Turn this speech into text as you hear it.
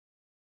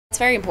It's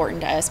very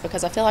important to us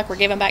because I feel like we're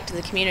giving back to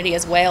the community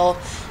as well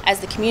as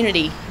the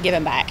community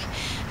giving back.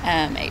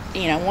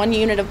 One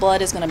unit of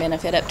blood is going to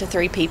benefit up to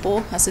 3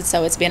 people. I said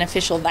so it's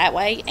beneficial that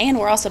way, and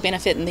we're also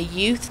benefiting the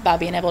youth by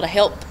being able to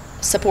help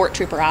support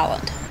Trooper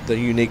Island. The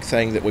unique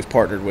thing that we've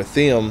partnered with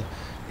them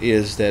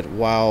is that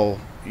while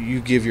you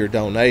give your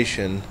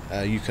donation,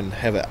 you can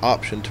have an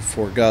option to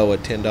forego a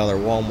 $10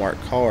 Walmart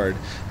card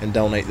and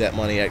donate that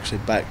money actually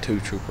back to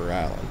Trooper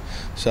Island.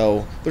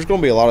 So there's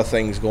going to be a lot of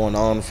things going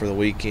on for the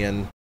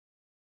weekend.